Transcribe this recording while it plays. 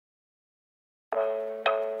If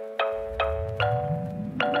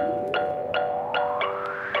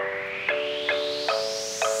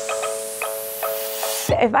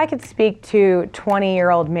I could speak to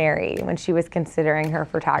 20-year-old Mary when she was considering her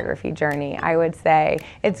photography journey, I would say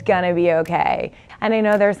it's gonna be okay. And I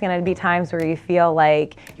know there's gonna be times where you feel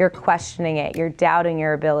like you're questioning it, you're doubting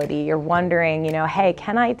your ability, you're wondering, hey,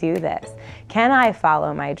 can I do this? Can I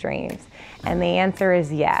follow my dreams? And the answer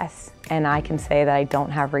is yes. And I can say that I don't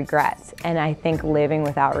have regrets. And I think living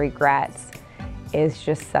without regrets is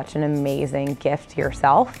just such an amazing gift to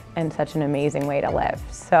yourself and such an amazing way to live.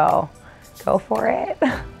 So go for it.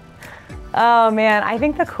 Oh man, I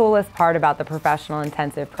think the coolest part about the Professional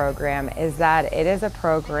Intensive program is that it is a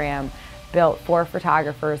program built for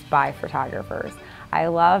photographers by photographers. I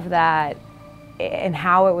love that in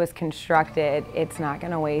how it was constructed, it's not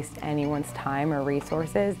gonna waste anyone's time or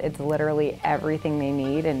resources. It's literally everything they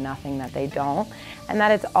need and nothing that they don't. And that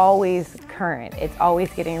it's always current, it's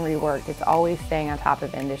always getting reworked, it's always staying on top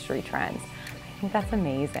of industry trends. I think that's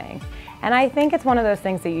amazing. And I think it's one of those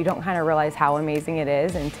things that you don't kind of realize how amazing it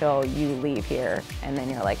is until you leave here. And then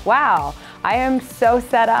you're like, wow, I am so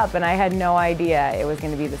set up and I had no idea it was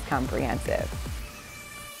going to be this comprehensive.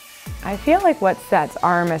 I feel like what sets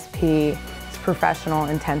RMSP's Professional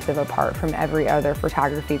Intensive apart from every other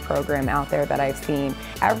photography program out there that I've seen,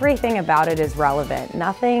 everything about it is relevant.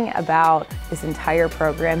 Nothing about this entire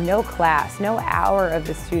program, no class, no hour of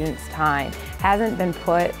the student's time hasn't been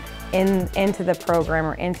put into the program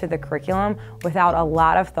or into the curriculum without a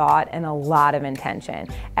lot of thought and a lot of intention.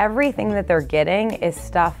 Everything that they're getting is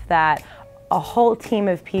stuff that a whole team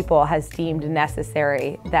of people has deemed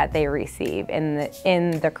necessary that they receive in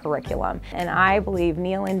the curriculum. And I believe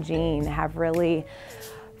Neil and Jean have really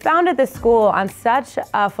founded the school on such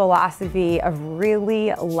a philosophy of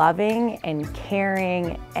really loving and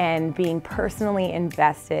caring and being personally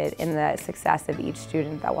invested in the success of each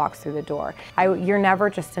student that walks through the door. You're never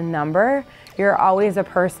just a number, you're always a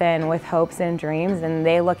person with hopes and dreams, and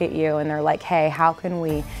they look at you and they're like, hey, how can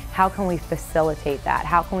we facilitate that?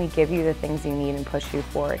 How can we give you the things you need and push you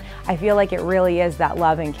forward? I feel like it really is that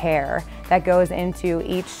love and care that goes into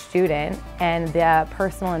each student and the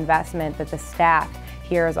personal investment that the staff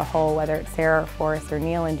here as a whole, whether it's Sarah or Forrest or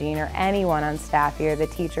Neil and Jean or anyone on staff here, the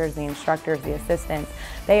teachers, the instructors, the assistants,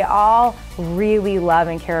 they all really love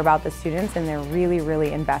and care about the students and they're really,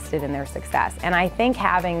 really invested in their success. And I think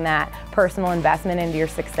having that personal investment into your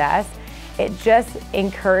success, it just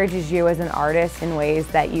encourages you as an artist in ways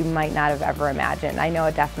that you might not have ever imagined. I know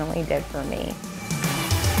it definitely did for me.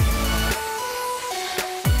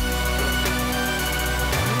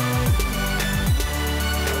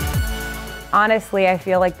 Honestly, I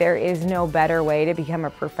feel like there is no better way to become a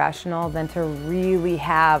professional than to really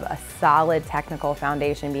have a solid technical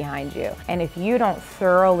foundation behind you. And if you don't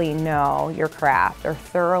thoroughly know your craft or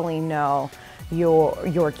thoroughly know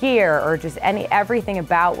your gear or just everything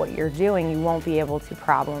about what you're doing, you won't be able to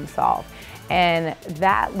problem solve. And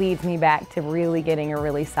that leads me back to really getting a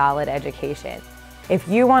really solid education. If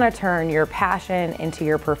you want to turn your passion into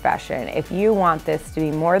your profession, if you want this to be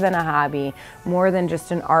more than a hobby, more than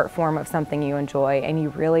just an art form of something you enjoy, and you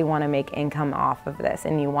really want to make income off of this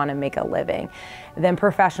and you want to make a living, then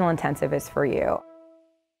Professional Intensive is for you.